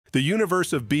The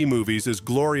universe of B-movies is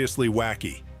gloriously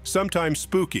wacky, sometimes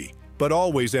spooky, but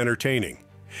always entertaining.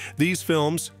 These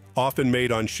films, often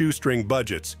made on shoestring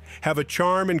budgets, have a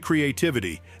charm and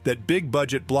creativity that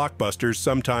big-budget blockbusters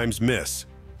sometimes miss.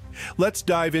 Let's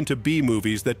dive into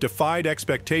B-movies that defied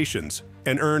expectations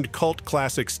and earned cult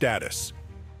classic status.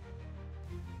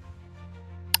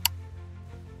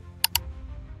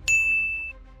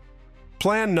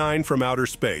 Plan 9 from Outer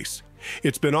Space.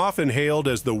 It's been often hailed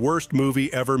as the worst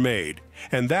movie ever made,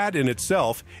 and that in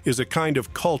itself is a kind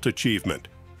of cult achievement.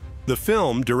 The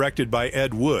film, directed by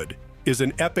Ed Wood, is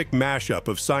an epic mashup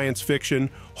of science fiction,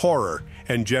 horror,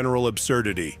 and general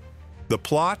absurdity. The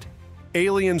plot?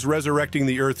 Aliens resurrecting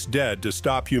the Earth's dead to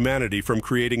stop humanity from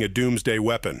creating a doomsday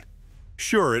weapon.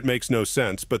 Sure, it makes no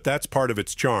sense, but that's part of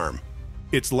its charm.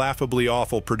 Its laughably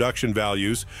awful production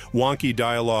values, wonky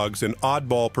dialogues, and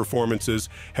oddball performances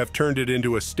have turned it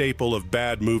into a staple of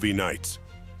bad movie nights.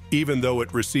 Even though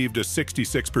it received a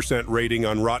 66% rating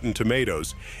on Rotten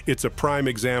Tomatoes, it's a prime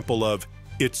example of,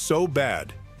 it's so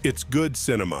bad, it's good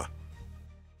cinema.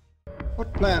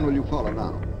 What plan will you follow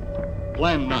now?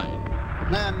 Plan 9.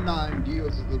 Plan 9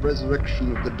 deals with the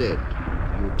resurrection of the dead.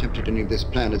 Have you attempted any of this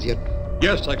plan as yet?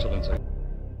 Yes, Excellency.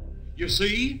 You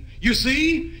see? You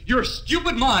see? Your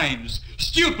stupid minds!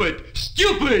 Stupid!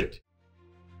 Stupid!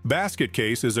 Basket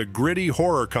Case is a gritty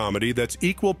horror comedy that's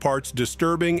equal parts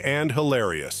disturbing and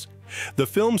hilarious. The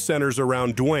film centers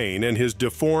around Dwayne and his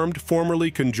deformed,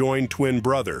 formerly conjoined twin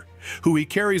brother, who he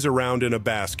carries around in a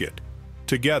basket.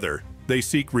 Together, they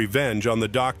seek revenge on the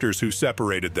doctors who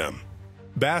separated them.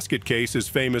 Basket Case is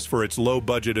famous for its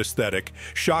low-budget aesthetic,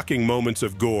 shocking moments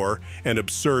of gore, and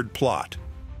absurd plot,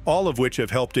 all of which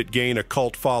have helped it gain a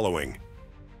cult following.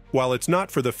 While it's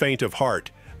not for the faint of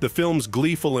heart, the film's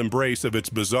gleeful embrace of its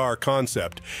bizarre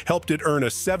concept helped it earn a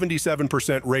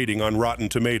 77% rating on Rotten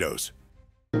Tomatoes.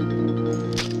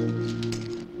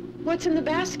 What's in the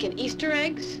basket? Easter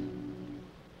eggs?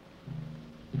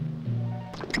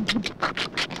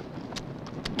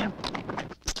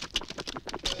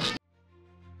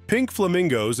 Pink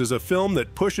Flamingos is a film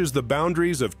that pushes the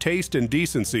boundaries of taste and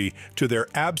decency to their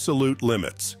absolute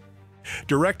limits.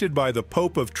 Directed by the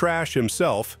Pope of Trash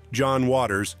himself, John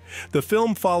Waters, the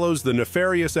film follows the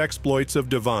nefarious exploits of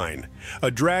Divine,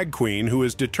 a drag queen who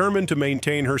is determined to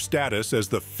maintain her status as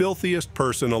the filthiest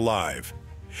person alive.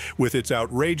 With its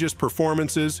outrageous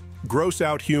performances,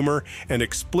 gross-out humor, and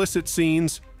explicit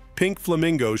scenes, Pink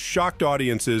Flamingos shocked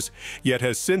audiences, yet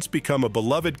has since become a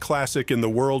beloved classic in the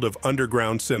world of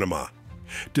underground cinema.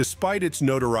 Despite its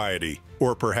notoriety,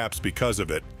 or perhaps because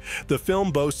of it, the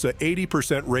film boasts an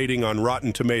 80% rating on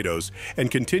Rotten Tomatoes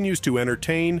and continues to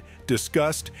entertain,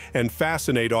 disgust, and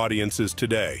fascinate audiences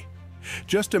today.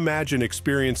 Just imagine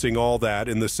experiencing all that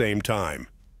in the same time.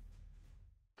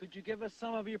 Could you give us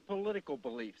some of your political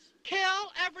beliefs? Kill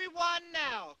everyone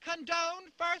now.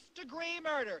 Condone first-degree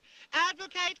murder.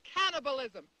 Advocate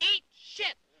cannibalism. Eat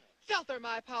shit. Filth are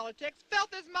my politics.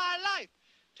 Filth is my life.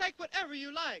 Take whatever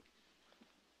you like.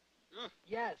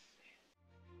 Yes.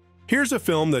 Here's a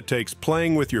film that takes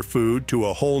playing with your food to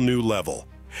a whole new level.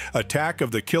 Attack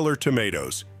of the Killer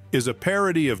Tomatoes is a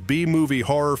parody of B-movie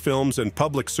horror films and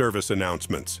public service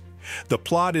announcements. The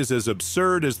plot is as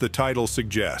absurd as the title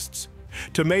suggests.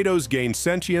 Tomatoes gain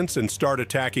sentience and start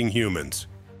attacking humans.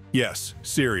 Yes,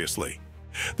 seriously.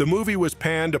 The movie was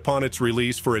panned upon its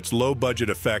release for its low-budget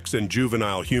effects and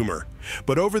juvenile humor,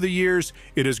 but over the years,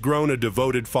 it has grown a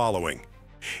devoted following.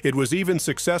 It was even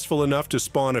successful enough to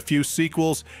spawn a few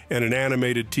sequels and an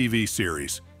animated TV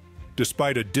series.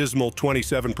 Despite a dismal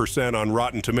 27% on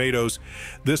Rotten Tomatoes,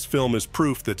 this film is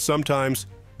proof that sometimes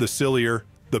the sillier,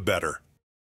 the better.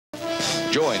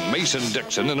 Join Mason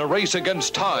Dixon in a race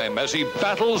against time as he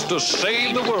battles to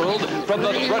save the world from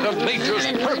the threat of nature's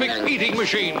perfect eating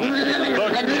machine,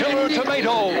 the Killer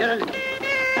Tomato.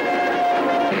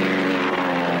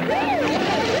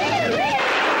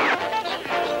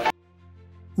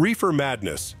 Reefer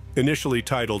Madness, initially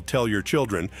titled Tell Your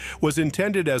Children, was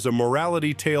intended as a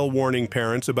morality tale warning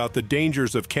parents about the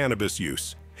dangers of cannabis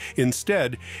use.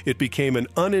 Instead, it became an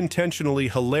unintentionally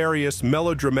hilarious,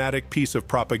 melodramatic piece of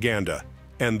propaganda,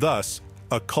 and thus,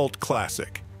 a cult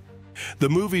classic. The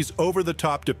movie's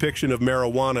over-the-top depiction of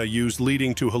marijuana use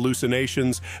leading to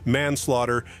hallucinations,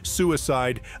 manslaughter,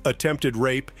 suicide, attempted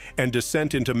rape, and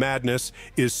descent into madness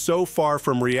is so far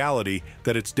from reality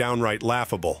that it's downright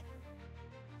laughable.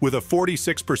 With a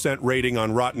 46% rating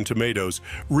on Rotten Tomatoes,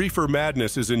 Reefer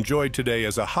Madness is enjoyed today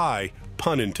as a high,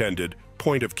 pun intended,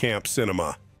 point-of-camp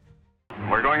cinema.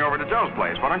 We're going over to Joe's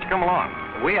place. Why don't you come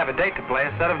along? We have a date to play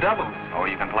a set of doubles. Oh,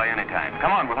 you can play anytime.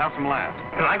 Come on, we'll have some laughs.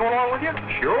 Can I go along with you?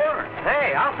 Sure.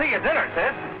 Hey, I'll see you at dinner,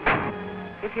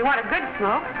 sis. If you want a good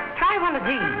smoke, try one of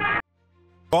these.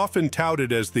 Often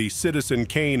touted as the Citizen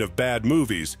Kane of bad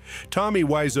movies, Tommy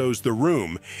Wiseau's The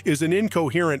Room is an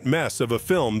incoherent mess of a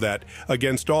film that,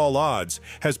 against all odds,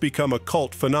 has become a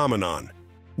cult phenomenon.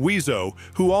 Wiseau,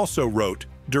 who also wrote,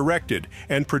 directed,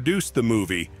 and produced the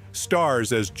movie,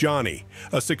 stars as Johnny,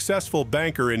 a successful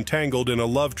banker entangled in a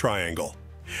love triangle.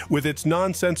 With its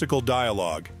nonsensical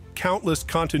dialogue, countless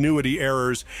continuity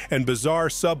errors, and bizarre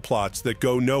subplots that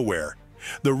go nowhere,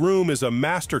 The Room is a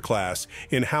masterclass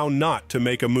in how not to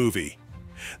make a movie.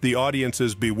 The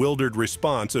audience's bewildered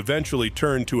response eventually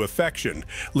turned to affection,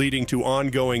 leading to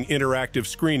ongoing interactive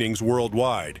screenings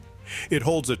worldwide. It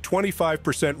holds a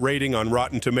 25% rating on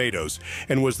Rotten Tomatoes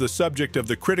and was the subject of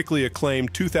the critically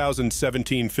acclaimed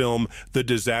 2017 film The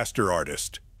Disaster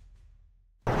Artist.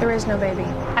 There is no baby.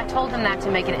 I told him that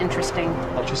to make it interesting.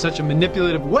 You're such a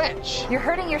manipulative witch. You're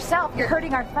hurting yourself. You're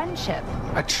hurting our friendship.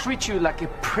 I treat you like a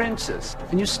princess,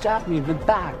 and you stab me in the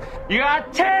back. You are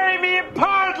tearing me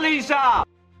apart, Lisa!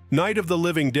 Night of the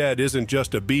Living Dead isn't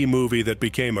just a B-movie that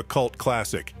became a cult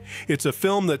classic. It's a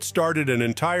film that started an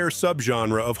entire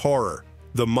subgenre of horror,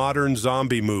 the modern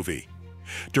zombie movie.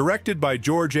 Directed by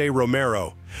George A.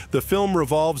 Romero, the film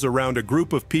revolves around a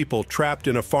group of people trapped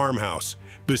in a farmhouse,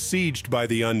 besieged by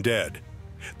the undead.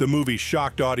 The movie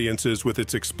shocked audiences with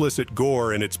its explicit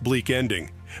gore and its bleak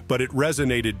ending, but it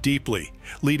resonated deeply,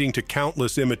 leading to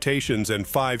countless imitations and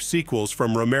 5 sequels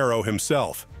from Romero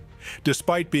himself.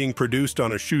 Despite being produced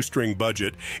on a shoestring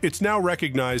budget, it's now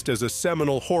recognized as a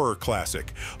seminal horror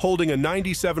classic, holding a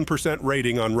 97%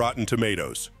 rating on Rotten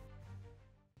Tomatoes.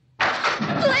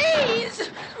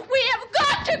 Please! We have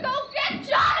got to go get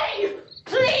Johnny!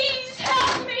 Please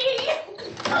help me!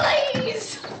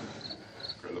 Please!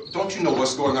 Don't you know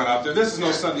what's going on out there? This is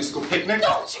no Sunday school picnic.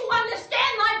 Don't you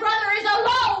understand? My brother is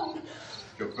alone!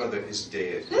 Your brother is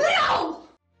dead. No!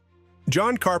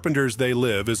 John Carpenter's They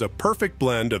Live is a perfect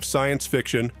blend of science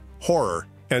fiction, horror,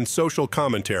 and social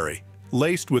commentary,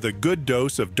 laced with a good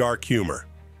dose of dark humor.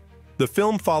 The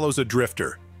film follows a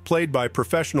drifter, played by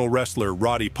professional wrestler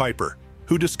Roddy Piper,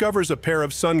 who discovers a pair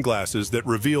of sunglasses that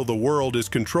reveal the world is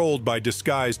controlled by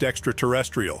disguised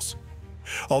extraterrestrials.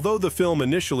 Although the film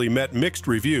initially met mixed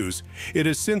reviews, it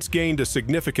has since gained a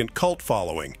significant cult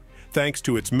following, thanks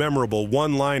to its memorable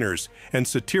one-liners and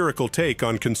satirical take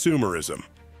on consumerism.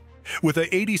 With an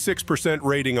 86%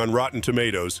 rating on Rotten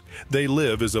Tomatoes, They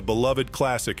Live is a beloved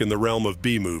classic in the realm of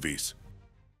B-movies.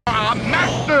 Our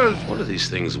masters! What do these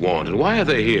things want, and why are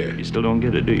they here? You still don't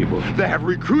get it, do you, boy? They have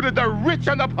recruited the rich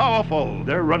and the powerful.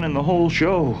 They're running the whole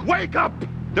show. Wake up!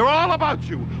 They're all about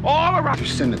you, all around. You're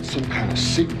sending some kind of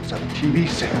signals out of TV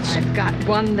sets. I've got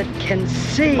one that can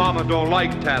see. Mama don't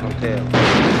like tattletale.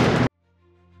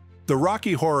 The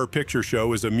Rocky Horror Picture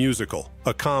Show is a musical,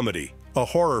 a comedy, a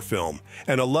horror film,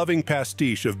 and a loving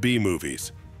pastiche of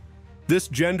B-movies. This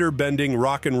gender-bending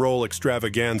rock and roll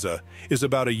extravaganza is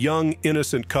about a young,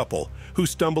 innocent couple who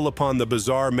stumble upon the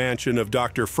bizarre mansion of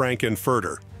Dr.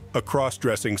 Frankenfurter, a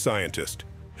cross-dressing scientist.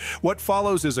 What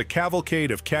follows is a cavalcade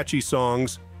of catchy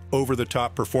songs,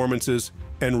 over-the-top performances,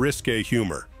 and risque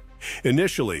humor.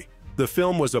 Initially, the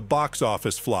film was a box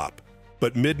office flop,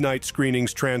 but midnight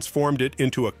screenings transformed it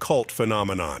into a cult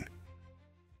phenomenon.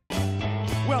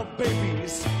 Well,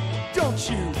 babies, don't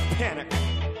you panic.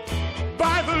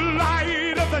 By the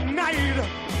light of the night,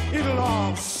 it'll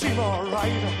all seem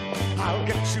alright. I'll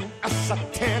get you a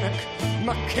satanic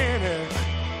mechanic.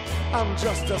 I'm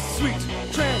just a sweet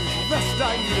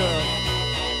transvestite.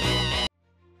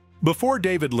 Before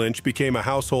David Lynch became a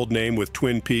household name with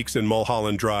Twin Peaks and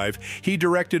Mulholland Drive, he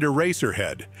directed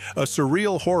Eraserhead, a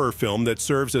surreal horror film that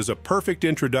serves as a perfect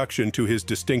introduction to his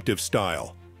distinctive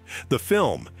style. The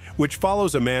film, which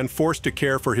follows a man forced to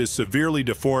care for his severely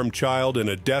deformed child in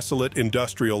a desolate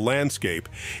industrial landscape,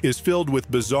 is filled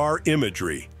with bizarre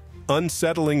imagery,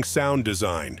 unsettling sound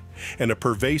design, and a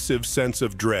pervasive sense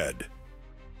of dread.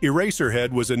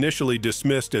 Eraserhead was initially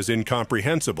dismissed as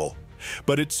incomprehensible,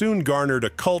 but it soon garnered a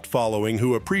cult following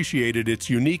who appreciated its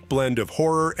unique blend of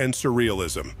horror and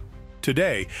surrealism.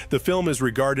 Today, the film is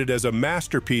regarded as a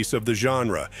masterpiece of the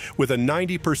genre, with a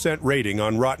 90% rating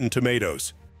on Rotten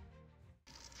Tomatoes.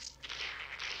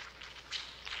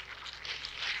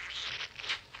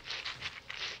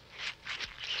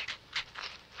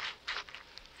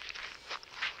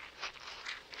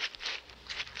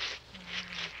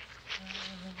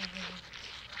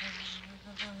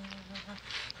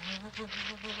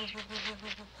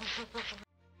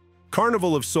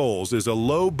 Carnival of Souls is a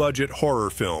low-budget horror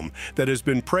film that has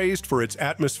been praised for its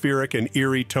atmospheric and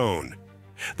eerie tone.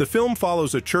 The film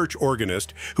follows a church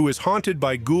organist who is haunted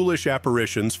by ghoulish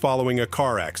apparitions following a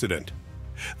car accident.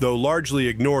 Though largely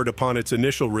ignored upon its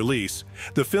initial release,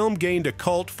 the film gained a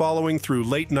cult following through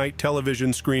late-night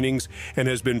television screenings and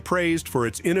has been praised for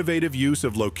its innovative use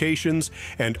of locations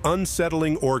and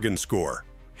unsettling organ score.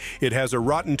 It has a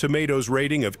Rotten Tomatoes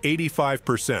rating of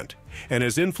 85% and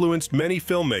has influenced many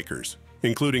filmmakers,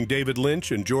 including David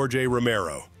Lynch and George A.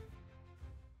 Romero.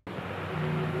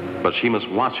 But she must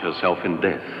watch herself in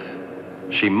death.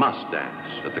 She must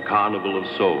dance at the Carnival of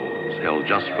Souls held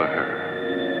just for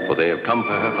her, for they have come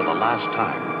for her for the last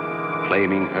time,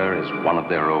 claiming her as one of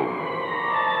their own.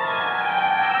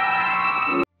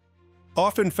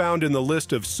 Often found in the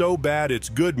list of so bad it's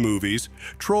good movies,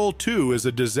 Troll 2 is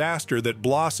a disaster that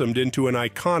blossomed into an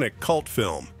iconic cult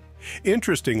film.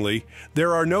 Interestingly,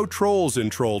 there are no trolls in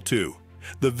Troll 2.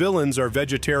 The villains are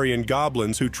vegetarian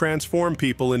goblins who transform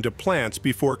people into plants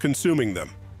before consuming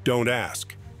them. Don't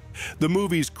ask. The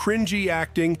movie's cringy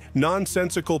acting,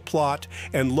 nonsensical plot,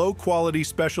 and low-quality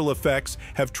special effects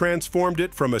have transformed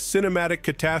it from a cinematic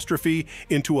catastrophe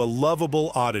into a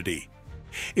lovable oddity.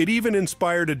 It even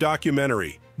inspired a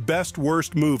documentary, Best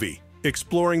Worst Movie,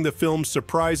 exploring the film's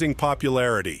surprising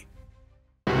popularity.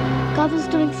 Goblins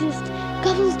don't exist.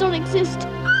 Goblins don't exist.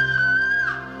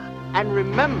 And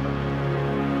remember,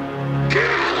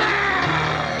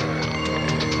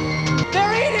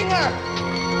 They're eating her!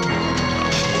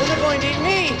 So they're going to eat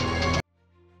me!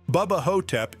 Bubba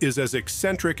Ho-Tep is as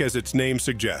eccentric as its name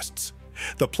suggests.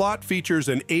 The plot features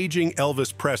an aging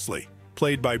Elvis Presley,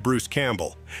 played by Bruce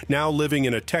Campbell, now living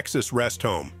in a Texas rest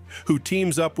home, who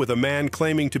teams up with a man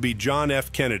claiming to be John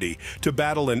F. Kennedy to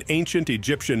battle an ancient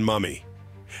Egyptian mummy.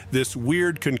 This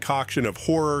weird concoction of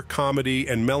horror, comedy,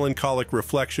 and melancholic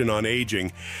reflection on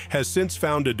aging has since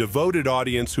found a devoted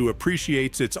audience who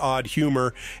appreciates its odd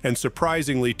humor and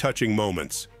surprisingly touching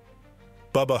moments.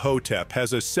 Bubba Ho-Tep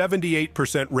has a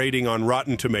 78% rating on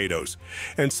Rotten Tomatoes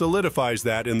and solidifies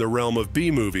that in the realm of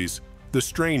B-movies, the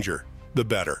stranger, the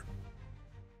better.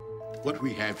 What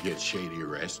we have here at Shady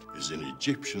Rest is an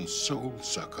Egyptian soul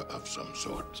sucker of some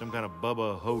sort. Some kind of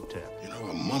Bubba Ho-Tep. You know,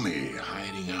 a mummy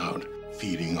hiding out,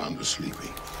 feeding on the sleeping.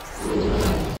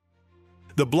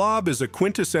 The Blob is a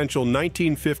quintessential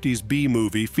 1950s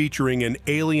B-movie featuring an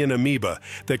alien amoeba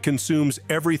that consumes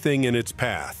everything in its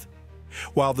path.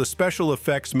 While the special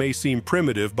effects may seem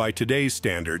primitive by today's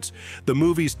standards, the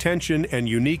movie's tension and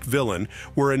unique villain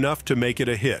were enough to make it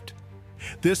a hit.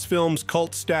 This film's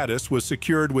cult status was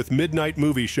secured with midnight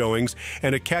movie showings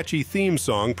and a catchy theme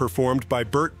song performed by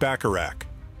Burt Bacharach.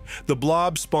 The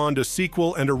Blob spawned a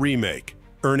sequel and a remake,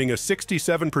 earning a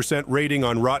 67% rating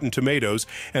on Rotten Tomatoes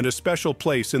and a special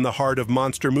place in the heart of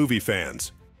monster movie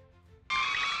fans.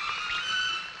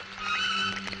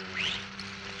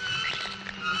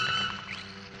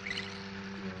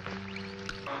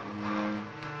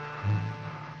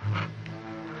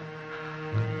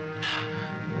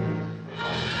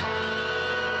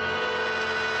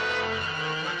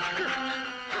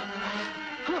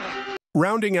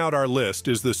 Rounding out our list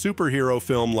is the superhero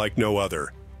film like no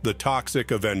other, The Toxic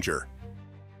Avenger.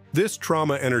 This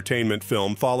trauma entertainment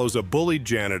film follows a bullied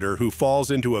janitor who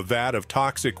falls into a vat of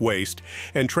toxic waste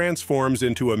and transforms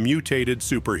into a mutated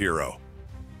superhero.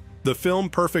 The film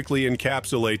perfectly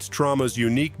encapsulates trauma's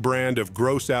unique brand of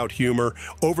gross-out humor,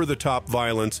 over-the-top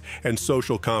violence, and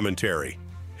social commentary.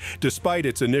 Despite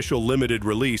its initial limited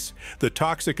release, The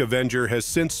Toxic Avenger has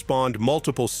since spawned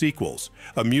multiple sequels,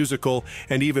 a musical,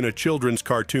 and even a children's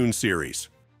cartoon series.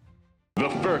 The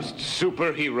first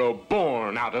superhero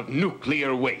born out of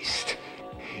nuclear waste.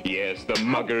 Yes, the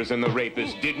muggers and the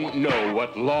rapists didn't know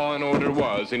what law and order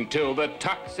was until the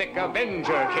Toxic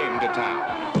Avenger came to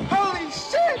town. Holy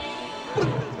shit!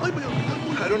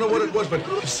 I don't know what it was, but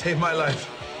it saved my life.